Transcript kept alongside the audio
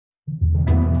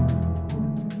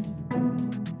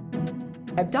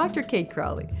I'm Dr. Kate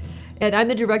Crowley, and I'm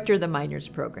the director of the Minors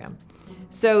program.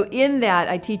 So in that,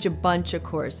 I teach a bunch of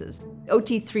courses.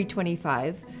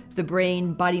 OT325, the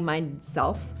brain, body, mind, and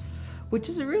self, which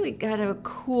is a really kind of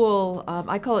cool,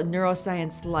 I call it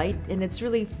neuroscience light, and it's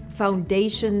really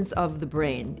foundations of the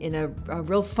brain in a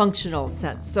real functional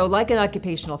sense. So like an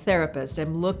occupational therapist,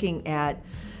 I'm looking at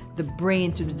the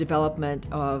brain through the development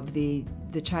of the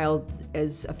child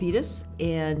as a fetus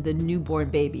and the newborn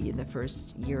baby in the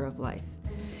first year of life.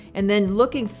 And then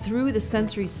looking through the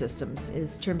sensory systems in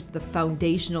terms of the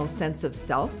foundational sense of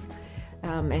self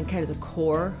and kind of the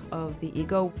core of the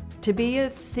ego. To be a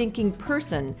thinking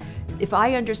person, if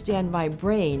I understand my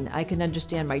brain, I can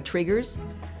understand my triggers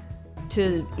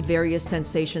to various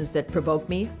sensations that provoke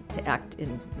me to act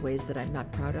in ways that I'm not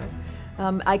proud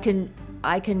of. I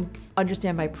can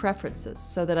understand my preferences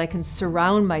so that I can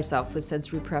surround myself with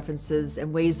sensory preferences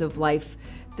and ways of life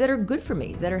that are good for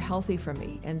me, that are healthy for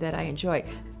me, and that I enjoy.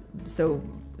 So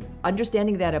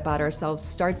understanding that about ourselves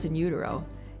starts in utero,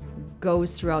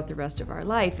 goes throughout the rest of our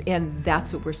life, and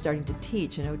that's what we're starting to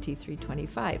teach in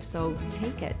OT325. So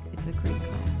take it. It's a great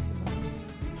class.